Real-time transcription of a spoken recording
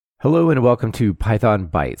Hello and welcome to Python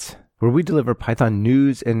Bytes, where we deliver Python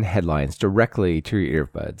news and headlines directly to your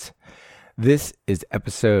earbuds. This is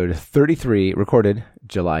episode 33, recorded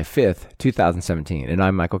July 5th, 2017, and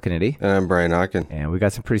I'm Michael Kennedy. And I'm Brian Ocken. And we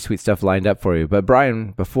got some pretty sweet stuff lined up for you. But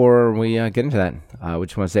Brian, before we get into that, we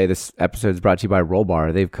just want to say this episode is brought to you by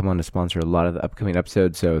Rollbar. They've come on to sponsor a lot of the upcoming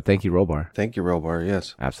episodes, so thank you, Rollbar. Thank you, Rollbar,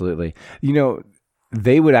 yes. Absolutely. You know,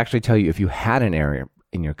 they would actually tell you if you had an error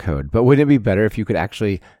in your code, but wouldn't it be better if you could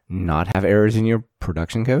actually not have errors in your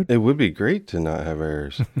production code? It would be great to not have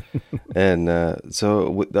errors. And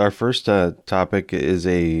so our first topic is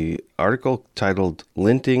a article titled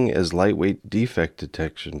Linting as Lightweight Defect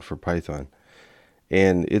Detection for Python.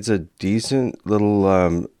 And it's a decent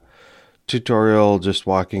little tutorial just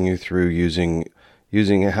walking you through using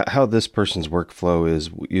how this person's workflow is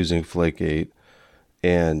using Flake 8.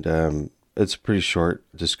 And it's a pretty short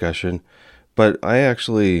discussion. But I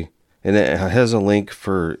actually, and it has a link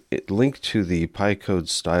to the PyCode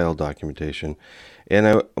style documentation. And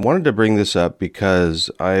I wanted to bring this up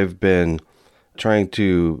because I've been trying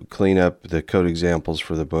to clean up the code examples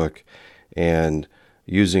for the book and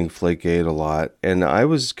using Flake 8 a lot. And I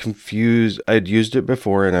was confused. I'd used it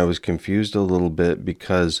before and I was confused a little bit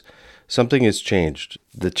because something has changed.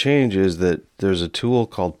 The change is that there's a tool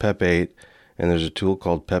called PEP8 and there's a tool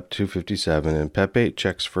called PEP257, and PEP8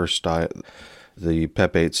 checks for style, the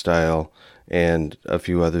PEP8 style, and a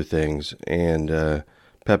few other things. And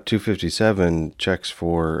PEP257 checks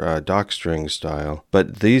for docstring style.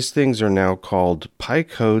 But these things are now called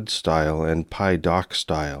PyCode style and PyDoc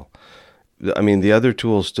style. I mean, the other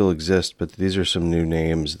tools still exist, but these are some new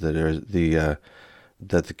names that are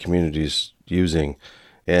that the community's using.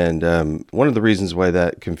 And one of the reasons why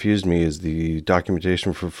that confused me is the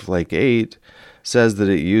documentation for Flake 8 says that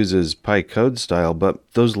it uses PyCode style, but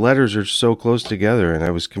those letters are so close together, and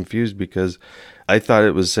I was confused because I thought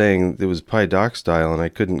it was saying it was PyDoc style, and I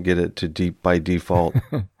couldn't get it to by default.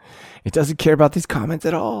 It doesn't care about these comments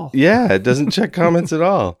at all. Yeah, it doesn't check comments at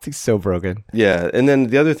all. It's so broken. Yeah, and then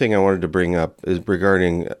the other thing I wanted to bring up is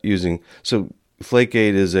regarding using, so Flake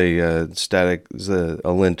 8 is a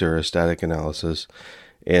linter, a static analysis.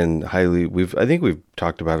 And I think we've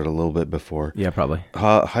talked about it a little bit before. Yeah, probably.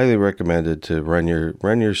 Highly recommended to run your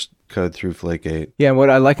code through Flake 8. Yeah, and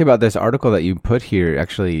what I like about this article that you put here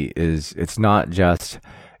actually is it's not just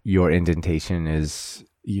your indentation is,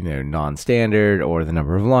 non-standard or the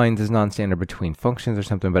number of lines is non-standard between functions or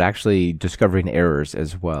something, but actually discovering errors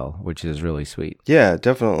as well, which is really sweet. Yeah,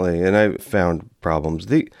 definitely. And I found problems.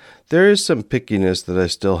 There is some pickiness that I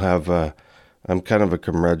still have. I'm kind of a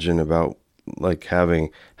curmudgeon about like having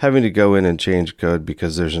to go in and change code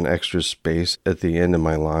because there's an extra space at the end of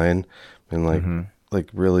my line, and like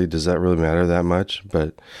really, does that really matter that much?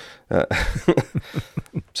 But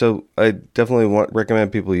so I definitely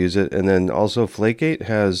recommend people use it. And then also Flake 8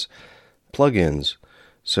 has plugins.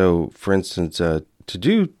 So for instance, to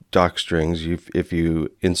do docstrings, if you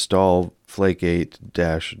install Flake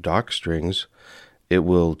 8-docstrings, it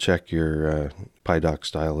will check your PyDoc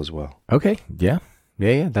style as well. Okay. Yeah,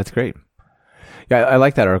 that's great. Yeah, I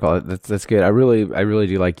like that article. That's good. I really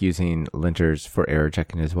do like using linters for error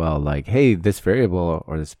checking as well. Like, hey, this variable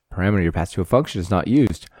or this parameter you pass to a function is not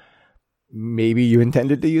used. Maybe you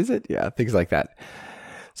intended to use it. Yeah, things like that.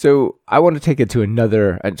 So I want to take it to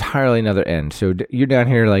entirely another end. So you're down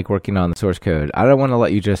here like working on the source code. I don't want to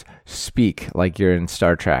let you just speak like you're in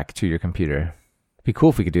Star Trek to your computer. It'd be cool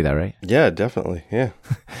if we could do that, right? Yeah, definitely. Yeah.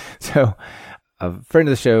 So a friend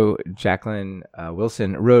of the show, Jacqueline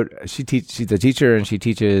Wilson, she's a teacher and she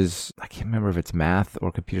teaches, I can't remember if it's math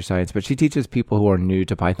or computer science, but she teaches people who are new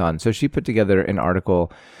to Python. So she put together an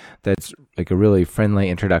article that's like a really friendly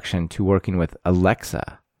introduction to working with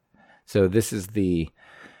Alexa. So this is the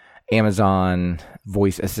Amazon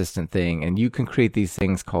voice assistant thing, and you can create these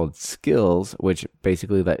things called skills, which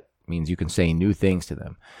basically that means you can say new things to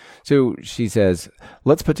them. So she says,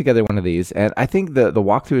 let's put together one of these. And I think the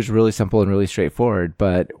walkthrough is really simple and really straightforward.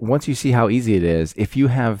 But once you see how easy it is, if you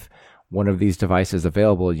have one of these devices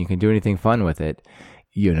available and you can do anything fun with it,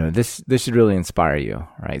 this should really inspire you,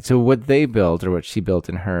 right? So what they built, or what she built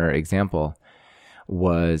in her example,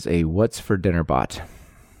 was a what's for dinner bot.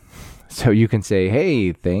 So you can say,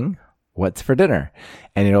 hey, thing, what's for dinner?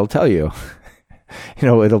 And it'll tell you.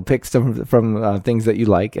 It'll pick some from things that you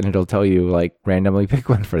like, and it'll tell you, like, randomly pick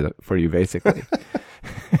one for you, basically.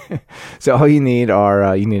 So all you need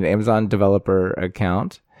are, you need an Amazon developer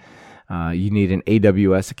account, you need an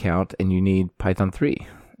AWS account, and you need Python 3.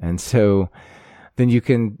 And so then you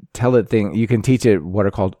can tell it you can teach it what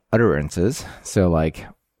are called utterances. So like,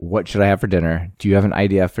 what should I have for dinner? Do you have an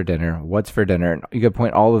idea for dinner? What's for dinner? And you could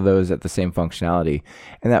point all of those at the same functionality.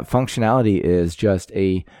 And that functionality is just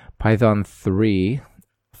a Python 3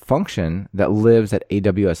 function that lives at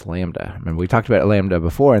AWS Lambda. Remember, we talked about Lambda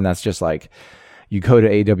before, and that's just like you go to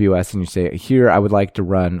AWS and you say, here, I would like to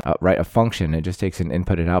write a function. It just takes an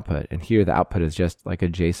input and output. And here, the output is just like a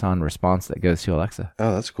JSON response that goes to Alexa.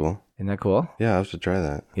 Oh, that's cool. Isn't that cool? Yeah, I have to try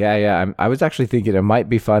that. Yeah. I was actually thinking it might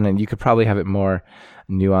be fun, and you could probably have it more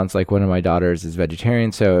nuanced. Like one of my daughters is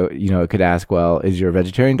vegetarian, so it could ask, well, is your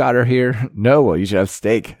vegetarian daughter here? No. Well, you should have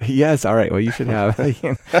steak. Yes. All right. Well, you should have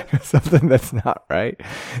something that's not right.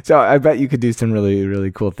 So I bet you could do some really,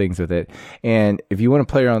 really cool things with it. And if you want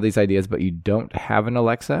to play around with these ideas, but you don't have an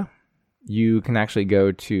Alexa, you can actually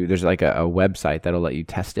go to, there's like a website that'll let you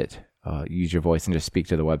test it. Use your voice and just speak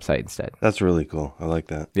to the website instead. That's really cool. I like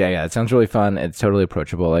that. Yeah. It sounds really fun. It's totally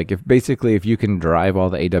approachable. Like if you can drive all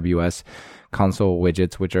the AWS console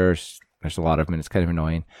widgets, which there's a lot of them, and it's kind of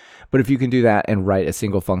annoying. But if you can do that and write a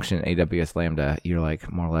single function in AWS Lambda, you're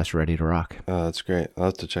like more or less ready to rock. Oh, that's great. I'll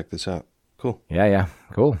have to check this out. Cool. Yeah.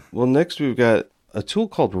 Cool. Well, next we've got a tool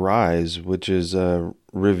called Rise, which is a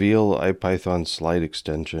Reveal IPython slide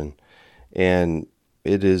extension. And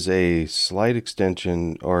it is a slide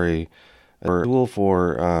extension or a tool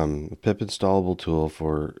for a pip installable tool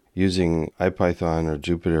for using IPython or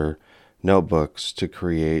Jupyter notebooks to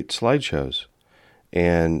create slideshows.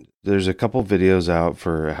 And there's a couple videos out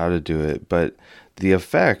for how to do it, but the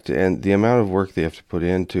effect and the amount of work they have to put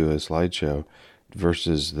into a slideshow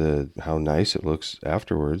versus how nice it looks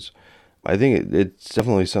afterwards, I think it's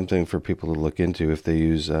definitely something for people to look into if they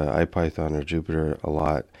use IPython or Jupyter a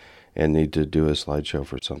lot and need to do a slideshow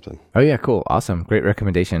for something. Oh yeah, cool. Awesome. Great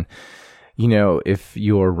recommendation. If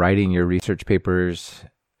you're writing your research papers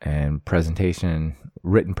and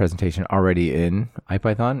written presentation already in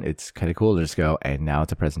IPython, it's kind of cool to just go, and now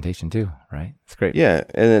it's a presentation too, right? It's great. Yeah,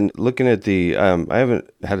 and then looking at I haven't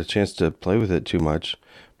had a chance to play with it too much,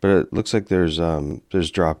 but it looks like there's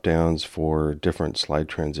drop downs for different slide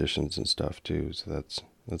transitions and stuff too, so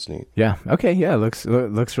that's neat. Yeah. Okay. Yeah. Looks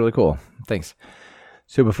really cool. Thanks.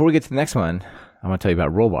 So before we get to the next one, I want to tell you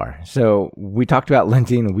about Rollbar. So we talked about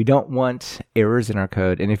linting. We don't want errors in our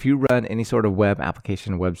code. And if you run any sort of web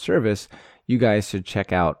application, web service, you guys should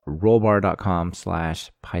check out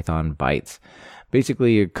rollbar.com/pythonbytes.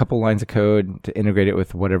 Basically, a couple lines of code to integrate it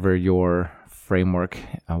with whatever your framework,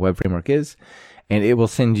 web framework is. And it will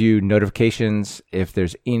send you notifications if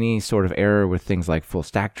there's any sort of error with things like full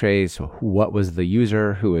stack trace, what was the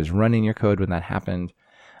user who was running your code when that happened,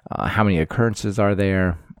 how many occurrences are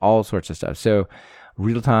there, all sorts of stuff. So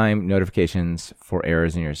real-time notifications for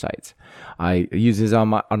errors in your sites. I use this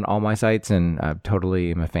on all my sites, and I totally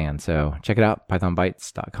am a fan. So check it out,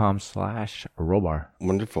 pythonbytes.com/rollbar.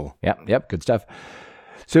 Wonderful. Yep, good stuff.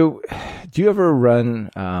 So do you ever run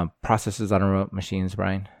processes on remote machines,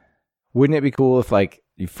 Brian? Wouldn't it be cool if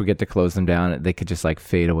you forget to close them down, they could just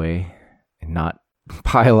fade away and not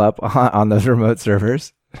pile up on those remote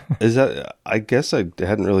servers? Is that, I guess I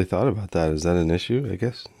hadn't really thought about that. Is that an issue, I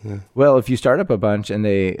guess? Yeah. Well, if you start up a bunch and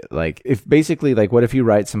they what if you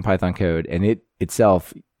write some Python code and it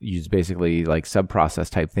itself uses basically sub-process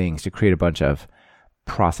type things to create a bunch of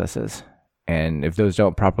processes. And if those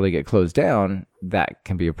don't properly get closed down, that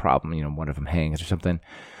can be a problem. One of them hangs or something.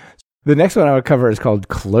 The next one I would cover is called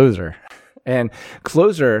Closer. And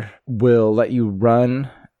Closer will let you run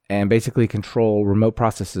and basically control remote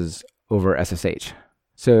processes over SSH.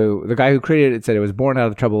 So the guy who created it said it was born out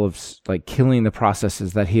of the trouble of killing the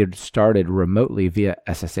processes that he had started remotely via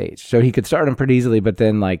SSH. So he could start them pretty easily, but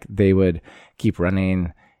then they would keep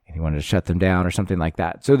running and he wanted to shut them down or something like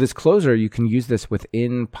that. So this Closer, you can use this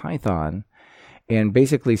within Python and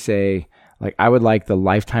basically say, I would like the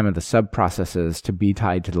lifetime of the sub-processes to be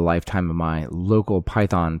tied to the lifetime of my local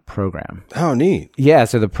Python program. Oh, neat. Yeah,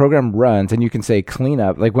 so the program runs and you can say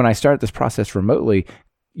cleanup. When I start this process remotely,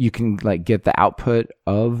 you can get the output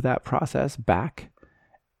of that process back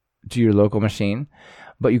to your local machine.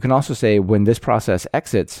 But you can also say when this process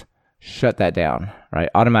exits, shut that down, right?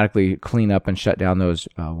 Automatically clean up and shut down those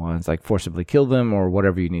ones, forcibly kill them or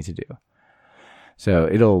whatever you need to do. So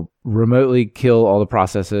it'll remotely kill all the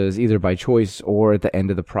processes either by choice or at the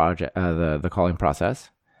end of the project, the calling process.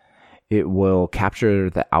 It will capture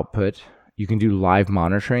the output. You can do live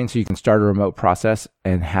monitoring, so you can start a remote process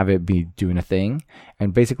and have it be doing a thing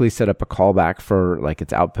and basically set up a callback for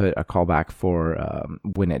its output, a callback for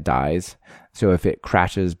when it dies. So if it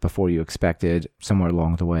crashes before you expected somewhere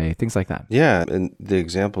along the way, things like that. Yeah, and the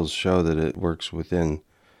examples show that it works within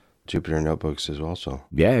Jupyter notebooks as well. So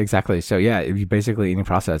Yeah, exactly. So yeah, if you basically any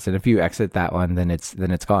process, and if you exit that one, then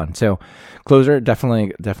it's gone. So Closure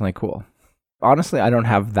definitely cool. Honestly, I don't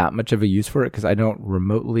have that much of a use for it because I don't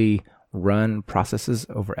remotely run processes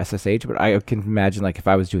over SSH, but I can imagine like if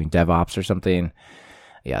I was doing DevOps or something,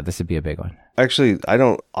 yeah, this would be a big one. actually, I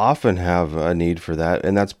don't often have a need for that,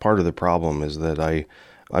 and that's part of the problem is that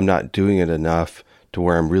I'm not doing it enough to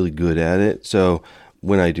where I'm really good at it. So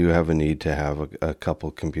when I do have a need to have a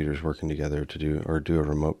couple computers working together to do a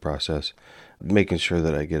remote process, making sure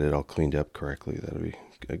that I get it all cleaned up correctly, that'll be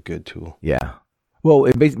a good tool. Yeah. Well,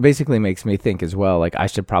 it basically makes me think as well, like I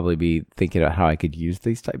should probably be thinking about how I could use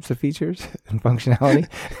these types of features and functionality.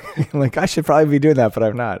 Like I should probably be doing that, but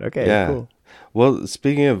I'm not. Okay, Yeah. cool. Well,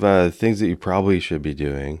 speaking of things that you probably should be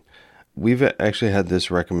doing, we've actually had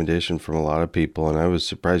this recommendation from a lot of people, and I was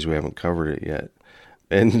surprised we haven't covered it yet.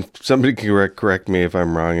 And somebody can correct me if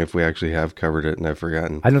I'm wrong, if we actually have covered it and I've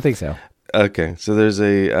forgotten. I don't think so. Okay, so there's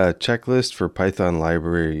a checklist for Python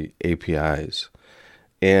library APIs.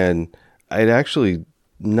 And I'd actually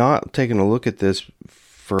not taken a look at this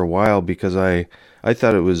for a while because I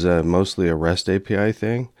thought it was mostly a REST API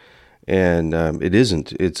thing. And it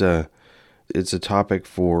isn't. It's a topic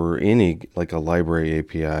for any, like a library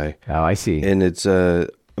API. Oh, I see. And it's I'm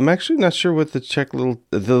actually not sure what the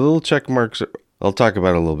little check marks are. I'll talk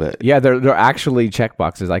about it a little bit. Yeah, they're actually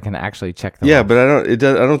checkboxes. I can actually check them. Yeah, off. but I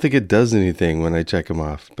don't think it does anything when I check them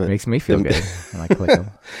off. But It makes me feel good when I click them.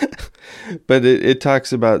 But it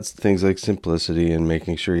talks about things like simplicity and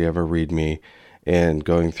making sure you have a README and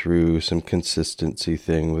going through some consistency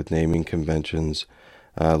thing with naming conventions,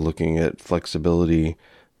 looking at flexibility,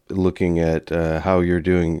 looking at how you're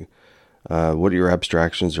doing, what your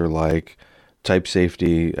abstractions are like, type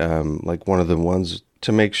safety, like one of the ones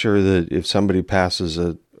to make sure that if somebody passes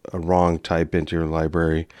a wrong type into your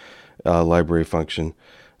library function,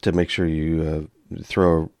 to make sure you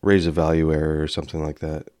raise a value error or something like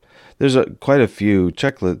that. There's quite a few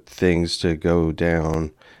checklist things to go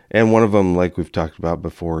down. And one of them, like we've talked about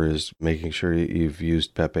before, is making sure you've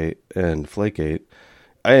used PEP8 and Flake8.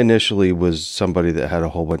 I initially was somebody that had a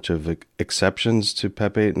whole bunch of exceptions to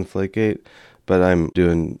PEP8 and Flake8, but I'm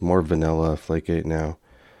doing more vanilla Flake8 now.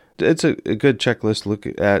 It's a good checklist to look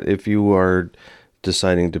at if you are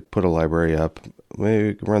deciding to put a library up.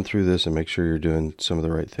 Maybe run through this and make sure you're doing some of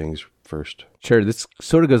the right things first. Sure. This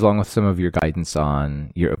sort of goes along with some of your guidance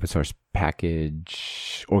on your open source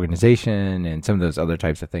package organization and some of those other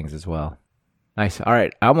types of things as well. Nice. All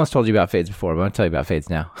right. I almost told you about Fades before, but I'm going to tell you about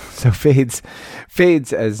Fades now. So Fades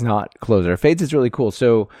is not Closure. Fades is really cool.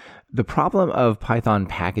 So the problem of Python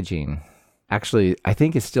packaging actually, I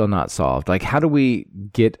think is still not solved. Like, how do we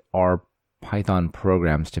get our Python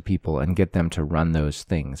programs to people and get them to run those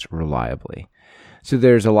things reliably? So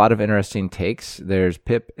there's a lot of interesting takes. There's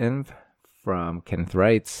pipenv from Kenneth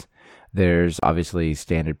Reitz. There's obviously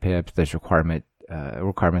standard pips. There's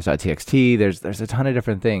requirements.txt. There's a ton of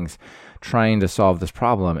different things trying to solve this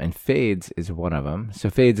problem, and Fades is one of them. So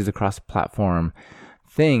Fades is a cross-platform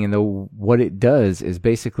thing, and what it does is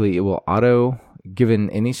basically it will given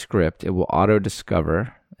any script, it will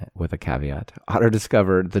auto-discover, with a caveat,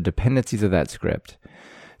 auto-discover the dependencies of that script,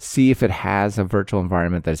 see if it has a virtual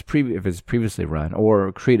environment that is if it's previously run,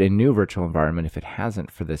 or create a new virtual environment if it hasn't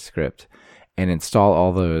for this script, and install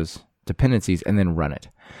all those dependencies and then run it.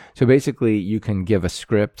 So basically, you can give a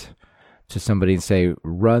script to somebody and say,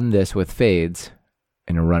 run this with Fades,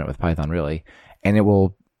 and run it with Python really, and it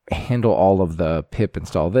will handle all of the pip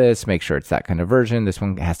install this, make sure it's that kind of version. This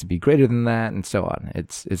one has to be greater than that, and so on.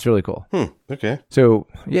 It's really cool. Okay. So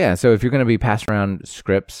yeah, so if you're going to be passing around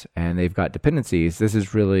scripts and they've got dependencies, this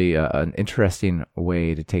is really an interesting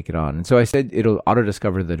way to take it on. And so I said it'll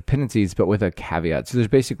auto-discover the dependencies, but with a caveat. So there's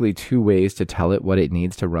basically two ways to tell it what it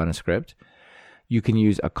needs to run a script. You can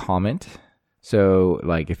use a comment. So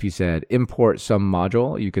like if you said import some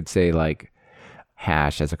module, you could say like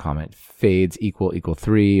hash as a comment, fades equal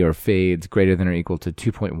 3, or fades greater than or equal to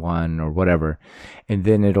 2.1 or whatever. And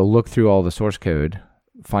then it'll look through all the source code,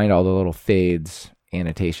 find all the little fades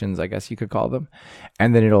annotations, I guess you could call them.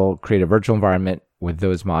 And then it'll create a virtual environment with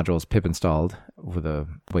those modules pip installed with the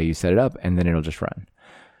way you set it up, and then it'll just run.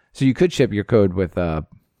 So you could ship your code with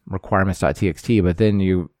requirements.txt, but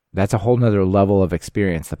then that's a whole nother level of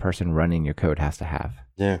experience the person running your code has to have.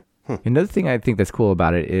 Yeah. Another thing I think that's cool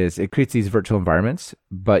about it is it creates these virtual environments,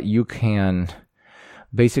 but you can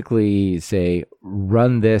basically say,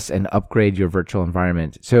 run this and upgrade your virtual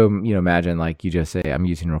environment. So, imagine like you just say, I'm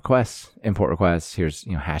using requests, import requests, here's,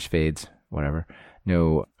 hash fades, whatever,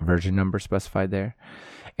 no version number specified there.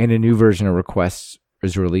 And a new version of requests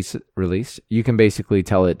is released, you can basically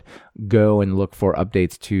tell it, go and look for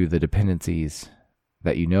updates to the dependencies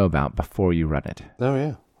that you know about before you run it. Oh,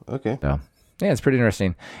 yeah. Okay. So, yeah, it's pretty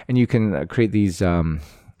interesting. And you can create these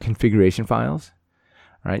configuration files,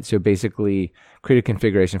 right? So basically create a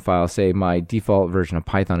configuration file, say my default version of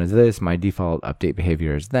Python is this, my default update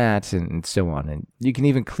behavior is that, and so on. And you can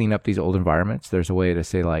even clean up these old environments. There's a way to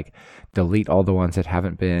say like, delete all the ones that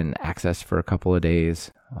haven't been accessed for a couple of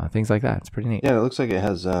days, things like that. It's pretty neat. Yeah, it looks like it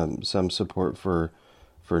has some support for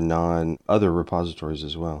other repositories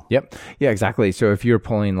as well. Yep. Yeah, exactly. So if you're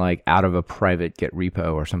pulling like out of a private Git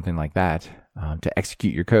repo or something like that to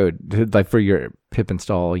execute your code, like for your pip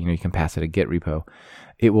install, you can pass it a Git repo.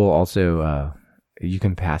 It will also, you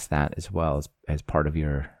can pass that as well as part of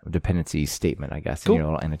your dependency statement, I guess, cool. in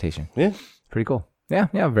your little annotation. Yeah. Pretty cool. Yeah,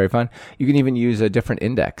 very fun. You can even use a different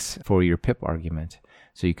index for your pip argument.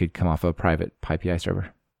 So you could come off a private PyPI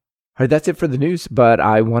server. All right, that's it for the news, but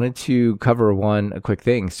I wanted to cover a quick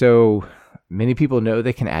thing. So many people know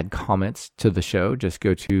they can add comments to the show. Just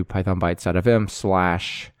go to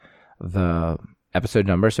pythonbytes.fm/the episode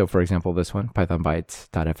number. So for example, this one,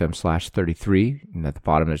 pythonbytes.fm/33. And at the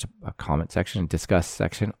bottom, there's a comment section, discuss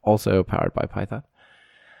section, also powered by Python.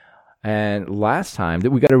 And last time that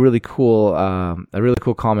we got a really cool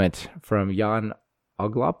comment from Jan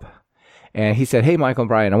Oglop. And he said, "Hey, Michael and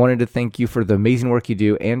Brian, I wanted to thank you for the amazing work you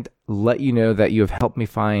do and let you know that you have helped me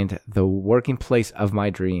find the working place of my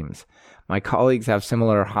dreams. My colleagues have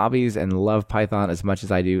similar hobbies and love Python as much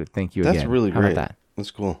as I do. Thank you again." That's really great. How about that? That's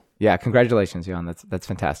cool. Yeah, congratulations, Jan. That's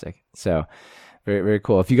fantastic. So very, very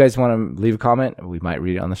cool. If you guys want to leave a comment, we might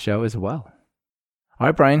read it on the show as well. All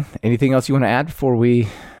right, Brian, anything else you want to add before we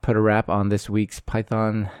put a wrap on this week's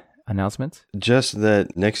Python announcements? Just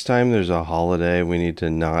that next time there's a holiday, we need to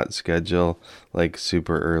not schedule like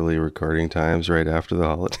super early recording times right after the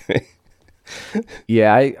holiday.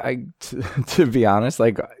 Yeah, to be honest,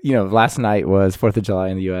 last night was 4th of July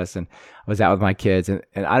in the U.S. and I was out with my kids, and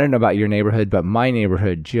I don't know about your neighborhood, but my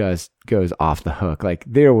neighborhood just goes off the hook. Like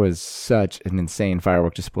there was such an insane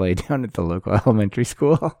firework display down at the local elementary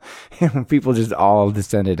school, and people just all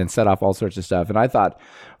descended and set off all sorts of stuff. And I thought,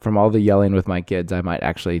 from all the yelling with my kids, I might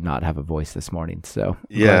actually not have a voice this morning. So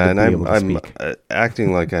yeah, and I'm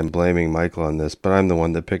acting like I'm blaming Michael on this, but I'm the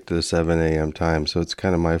one that picked the 7 a.m. time, so it's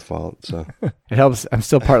kind of my fault. So it helps. I'm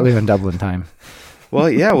still partly on Dublin time.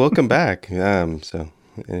 Well, yeah, welcome back. So.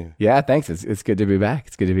 Anyway. Yeah, thanks. It's good to be back.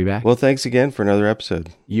 It's good to be back. Well, thanks again for another episode.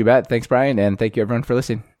 You bet. Thanks, Brian, and thank you everyone for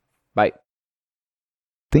listening. Bye.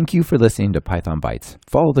 Thank you for listening to Python Bytes.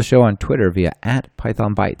 Follow the show on Twitter via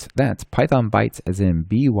 @PythonBytes. That's Python Bytes as in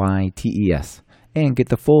BYTES. And get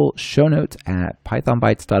the full show notes at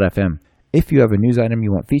pythonbytes.fm. If you have a news item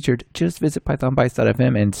you want featured, just visit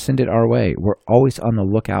pythonbytes.fm and send it our way. We're always on the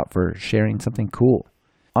lookout for sharing something cool.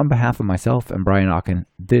 On behalf of myself and Brian Ocken,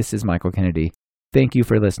 this is Michael Kennedy. Thank you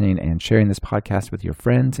for listening and sharing this podcast with your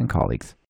friends and colleagues.